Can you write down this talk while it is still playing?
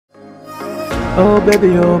Oh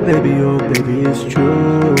baby, oh baby, oh baby, it's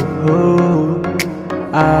true.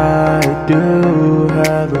 I do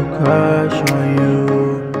have a crush on you.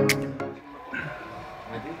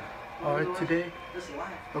 Alright, today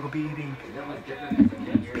we're gonna be eating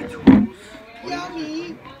pizza rolls.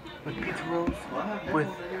 With pizza rolls with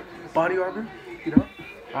body armor, you know.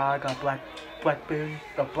 I got blackberry,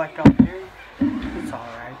 the blackout berry. It's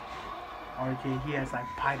alright. RJ, he has like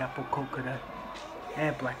pineapple, coconut,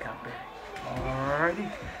 and blackout berry. Alrighty.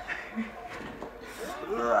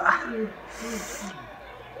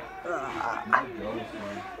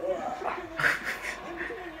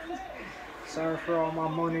 Sorry for all my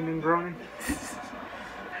moaning and groaning.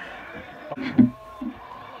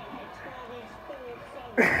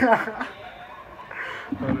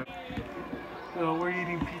 So we're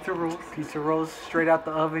eating pizza rolls. Pizza rolls straight out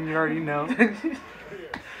the oven, you already know.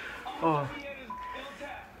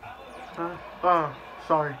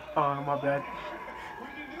 Sorry. Oh, my bad.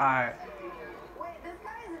 Alright.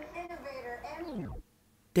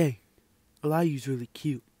 Dang, Eliu's really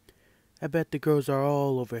cute. I bet the girls are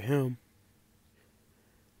all over him.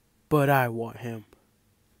 But I want him.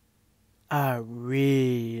 I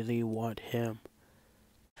really want him.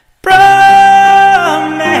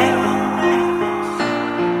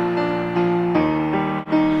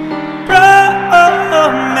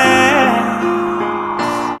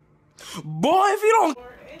 Boy, if you don't.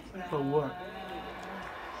 But what?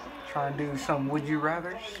 Trying to do some would you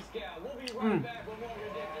rathers?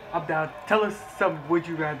 I'm down. Tell us some would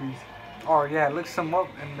you rathers. Oh yeah, look some up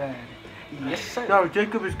and then. Yes sir. No,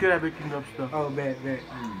 Jacob is good at making up stuff. Oh, bet.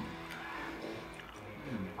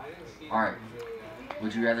 Alright.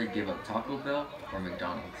 Would you rather give up Taco Bell or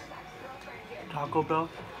McDonald's? Taco Bell?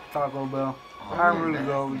 Taco Bell. Oh, I man, really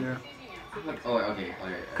go over there. Oh, okay.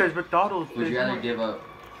 Because McDonald's. Would you rather give up?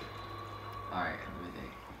 Alright, let me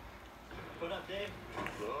think.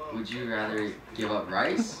 Would you rather give up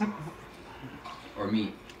rice or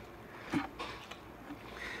meat?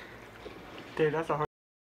 Dude, that's a hard.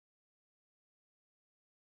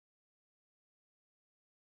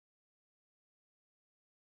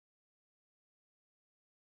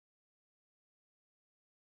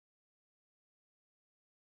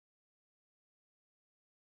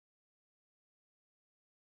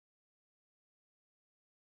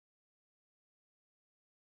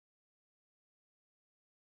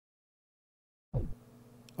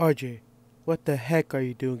 RJ, what the heck are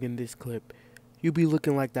you doing in this clip? You be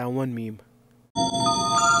looking like that one meme.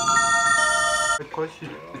 Good question.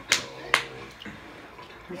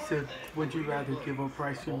 He said, would you rather give up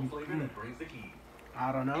rice or meat?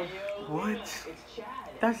 I don't know. What?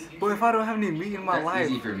 But if I don't have any meat in my That's life,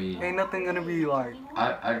 easy for me. ain't nothing gonna be like.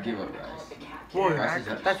 I'd give up rice. Boy, Rice is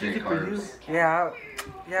that's straight easy for you. carbs.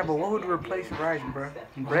 Yeah, but what would replace rice, bro?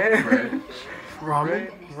 Bread? Bread. Ramen?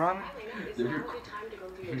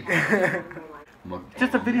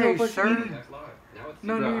 Just a MUKBAANG. video Hey, of us sir. eating.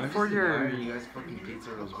 No need for your. You guys fucking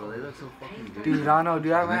pizza rolls, bro. They look so fucking good. Dude, I know,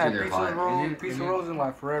 dude. I haven't had They're hot. pizza rolls in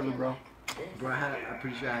like forever, bro. Bro, I'm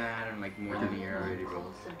pretty sure I had them like more than a year already, bro.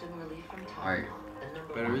 Alright.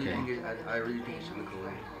 But I really Okay. think I really think it should look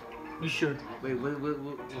away. You should. Wait, what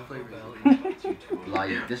flavor is it?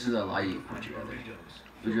 Light. This is a light. Would you rather?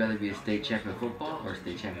 Would you rather be a state champion football or a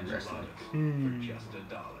state champion wrestling?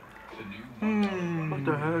 What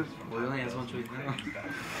the heck? Well, he only has one choice now.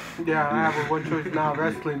 Yeah, I have one choice now,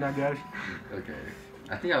 wrestling, I guess. Okay.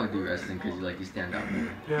 I think I would do wrestling because you stand out more.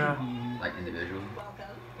 Yeah. Like individual.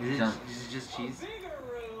 Is it just cheese?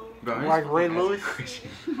 Bro, Like Ray Lewis?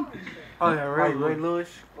 Oh yeah, Ray Lewis.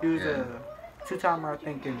 He was Yeah. a two-timer, I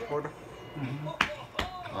think, in Florida.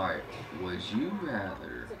 Alright. Would you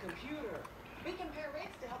rather?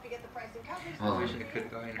 I Hold wish on. I could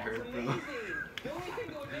have gotten hurt, bro.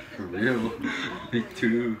 For real? Me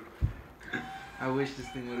too. I wish this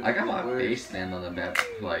thing would have I got my face stand on the map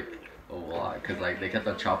like a lot because they kept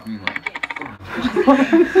on chopping me like.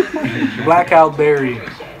 Blackout berry.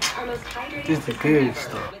 This is the good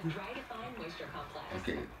stuff.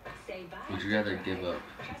 Okay. Would you rather give up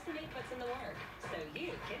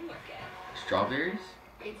strawberries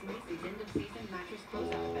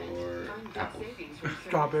or apples?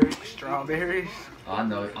 Strawberries. Oh, I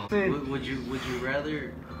know. Oh. Would you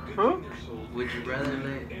rather? Huh? Would you rather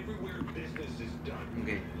let?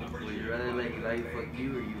 Okay. Would you rather let Eli fuck you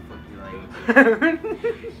or you fuck Eli?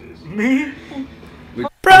 Me? Would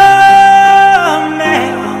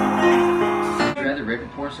you rather rape a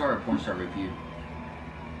porn star or a porn star rape you?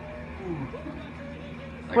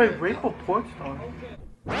 Like Wait, rape a porn star?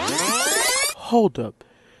 Hold up.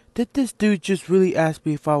 Did this dude just really ask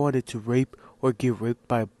me if I wanted to rape or get raped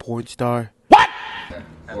by a porn star?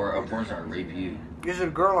 I Or a porn star rape you. Is it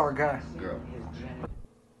a girl or a guy? Girl.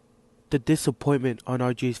 The disappointment on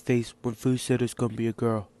RJ's face when Fu said it's gonna be a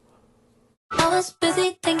girl. I was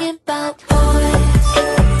busy thinking about boys.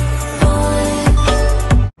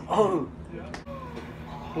 Oh.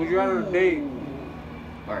 Would you rather date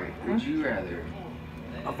Alright, would you rather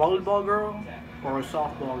a volleyball girl or a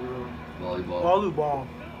softball girl? volleyball? Volleyball.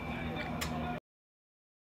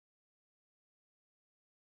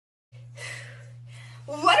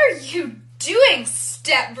 What are you doing,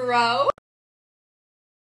 step bro?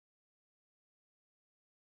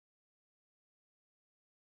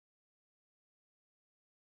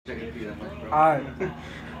 Alright.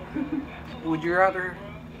 Would you rather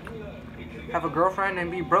have a girlfriend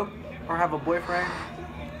and be broke or have a boyfriend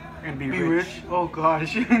and be rich? Oh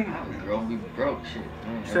gosh. Girl, we broke. Shit.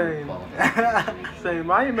 Same.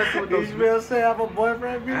 Same. I ain't messing with those. You will say have a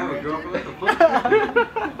boyfriend and be I have a rich? girlfriend. What the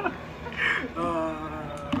fuck?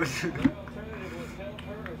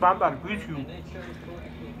 But I'm about to beat you.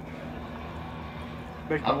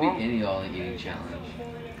 I'll beat any all in eating challenge.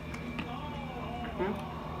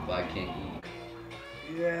 But I can't eat.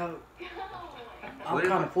 Yeah. I'm What if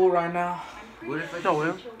kind I- of full right now. What if I No,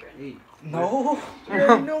 Will. Hey, No.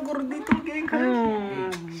 Yeah, you know, gordito game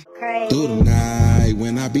Through the night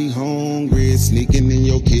when I be hungry, sneaking in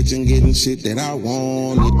your kitchen, getting shit that I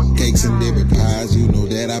wanted. Cakes and dairy pies, you know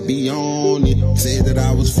that I be on it. Said that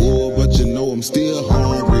I was full, but you know I'm still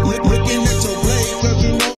hungry. Looking at your plate, cause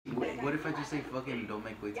you know. what if I just say fucking don't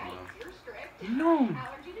make way too long? No.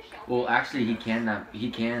 Well, actually, he can,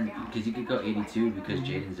 because he could go 82 because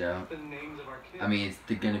Jaden's out. I mean, it's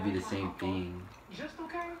gonna be the same thing.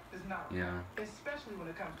 Yeah.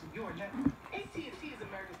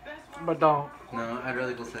 But don't. No, I'd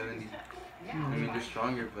rather go 70. I mean, they're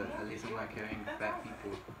stronger, but at least I'm not carrying fat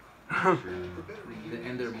people.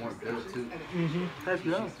 And they're more built too. That's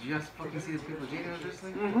good. Did you guys fucking see the people Jaden was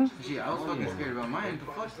wrestling? Shit, I was fucking scared about mine.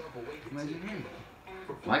 The fuck? Imagine him.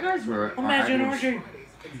 My guys were. Imagine RJ.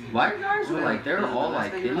 My guys were like, they're all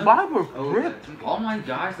like, they look, Bible Oh, ripped. all my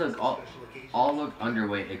guys look, all look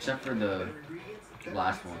underweight except for the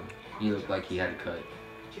last one. He looked like he had a cut.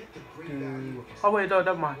 Oh wait, no,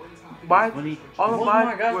 never mind. All of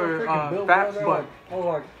mine were fat,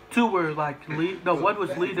 but two were like lead. No, one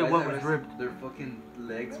was lead and one was ripped. Their fucking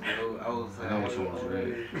legs, bro. I was I know which one was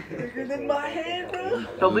red. Bigger than my head, bro.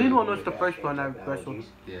 The lead one was the first one I wrestled.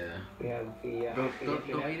 Yeah. Bro,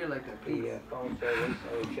 don't eat it like that, please.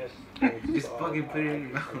 Just fucking put it in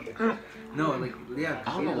your mouth. No, like, yeah.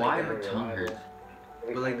 I don't know eat it why like my that. tongue hurts.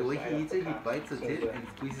 But like the way he eats it, he bites the tip and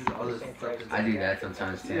squeezes all the stuff. I do that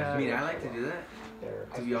sometimes too. Yeah. I mean, I like to do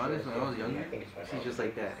that. To be honest, when I was younger, she's just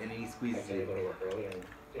like that, and then he squeezes it.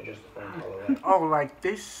 Oh, like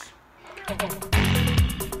this.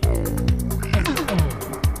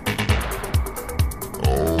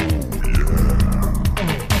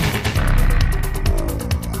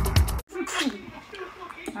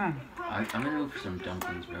 I'm gonna go for some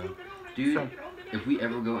dumplings, bro. Dude, if we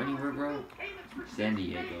ever go anywhere, bro, San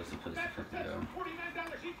Diego is the place to fucking go.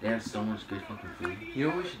 They have so much good fucking food. You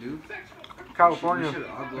know what we should do? California. We should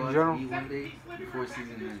all go in out general. to eat one day before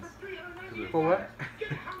season ends. For what?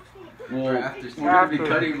 Well, after we're gonna be after.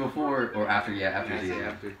 cutting before or after, yeah, after After, season.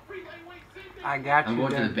 after. I got you. I'm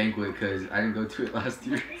going to the then. banquet because I didn't go to it last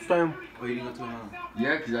year. Same. Oh, you didn't go to home?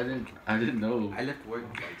 Yeah, because I didn't know. I left work.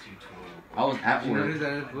 I was at Did you notice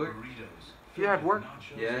work. I left work? You had work?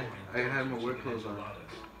 Yeah, I had my work clothes on.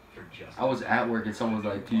 I was at work and someone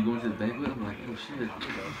was like, "Do you go to the banquet?" I'm like, "Oh shit."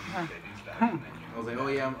 I was like, oh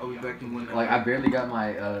yeah, I'll be back in 1 hour. Like I barely got my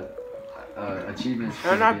achievements.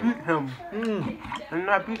 And I certificate. beat him. And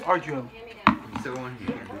I beat Arjo. So one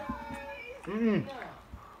here.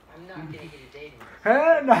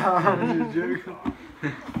 Hey, no. I'm just joking.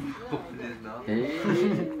 Open his mouth. Hey.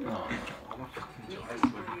 Oh,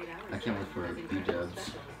 I can't wait for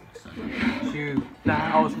B-dubs. Shoot.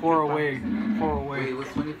 Nah, I was 4 away. 4 away. Wait,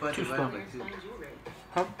 what's 25 Two divided by 2?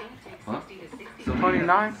 Huh? Huh?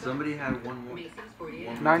 29? Somebody had one more.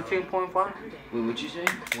 19.5? Wait, what'd you say?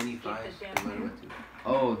 25 divided by 2.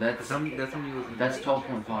 Oh, that's Somebody was in that's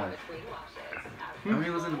 12.5. How many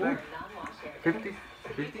was in the back? 50?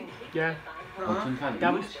 50? Yeah. Oh, 25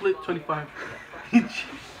 That we each? split 25. Hey.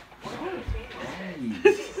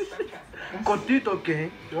 Gordito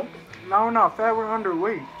gang. No, no, fat, we're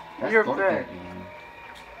underweight. That's You're fuck fat. that, man.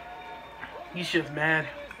 You shit's mad.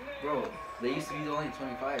 Bro, they used to be only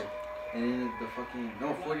 25. And then the fucking.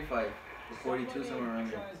 No, 45. Or 42, somewhere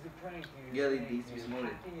around there. Yeah, they used to be smaller.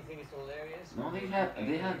 No,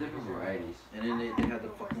 they have different varieties. And then they had the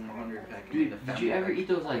fucking 100 pack. Dude, did you ever eat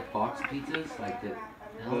those like box pizzas, like the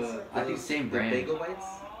I think same the brand. bagel bites.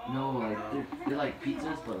 No, like they're like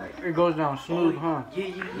pizzas, but like It goes down smooth, huh?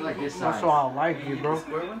 they're like this That's size. why I like it, bro.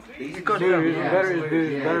 Square ones? They used It to goes be- down. Dude, it's Yeah, better. it's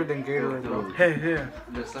It's yeah. better than Gatorade, bro. Hey, yeah.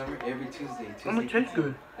 The summer every Tuesday. I'm gonna taste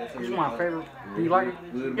good. That's what It's we my call it. favorite. Do you like it?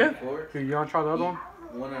 We would Yeah. make 4. Dude, you wanna try the other one?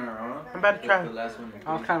 One on our own. I'm about to try. The last one.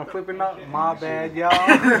 I was kind of flipping up. My bad, y'all. I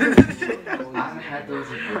haven't had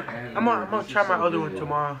those in forever. I'm gonna try my other one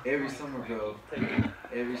tomorrow. Every summer, bro.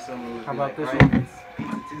 Every summer. Would How be about like, this "Alright, one?" it's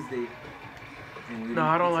Pizza Tuesday. And we'd No, eat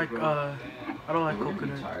I don't pizza, like bro. I don't like We're gonna be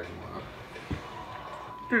coconut. tired tomorrow.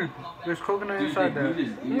 Dude, there's coconut Dude, inside they there. grew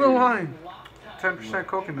this No ear. lying. 10%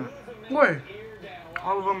 coconut. Wait,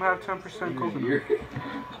 All of them have 10% coconut.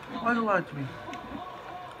 why you lie to me?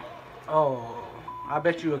 Oh, I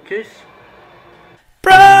bet you a kiss.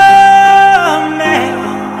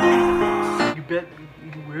 You bet,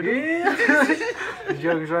 you weirdo. Yeah. The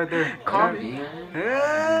joke is right there. Call me.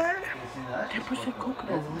 Yeah. 10%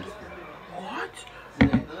 coconut. What?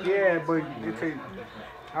 Yeah, but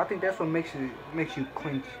I think that's what makes you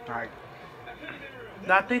clinch. Like,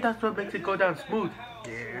 I think that's what makes it go down smooth.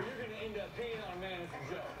 yeah.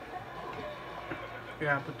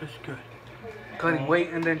 Yeah, but this is good. Cutting weight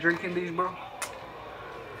and then drinking these, bro.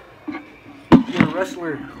 You're a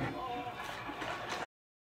wrestler.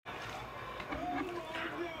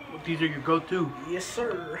 These are your go-to. Yes,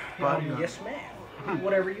 sir. Body Yes, ma'am.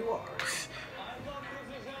 Whatever you are.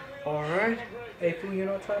 Alright. Hey, fool, you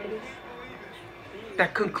know what time it is?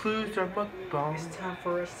 That concludes our mukbang. It's time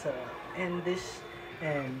for us to end this,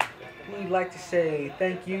 and we'd like to say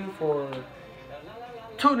thank you for.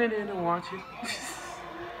 Tuning in and watching.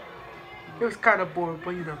 It was kind of boring,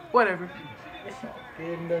 but you know, whatever. It's all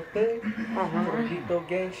good in the thing. Tortito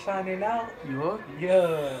Gang signing out. Yo,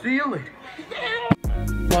 Yeah. see you later.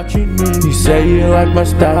 You say you like my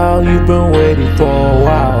style, you've been waiting for a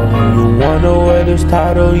while. And you wanna wear this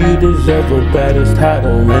title, you deserve a better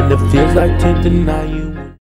title. And it feels like 10th and 9, you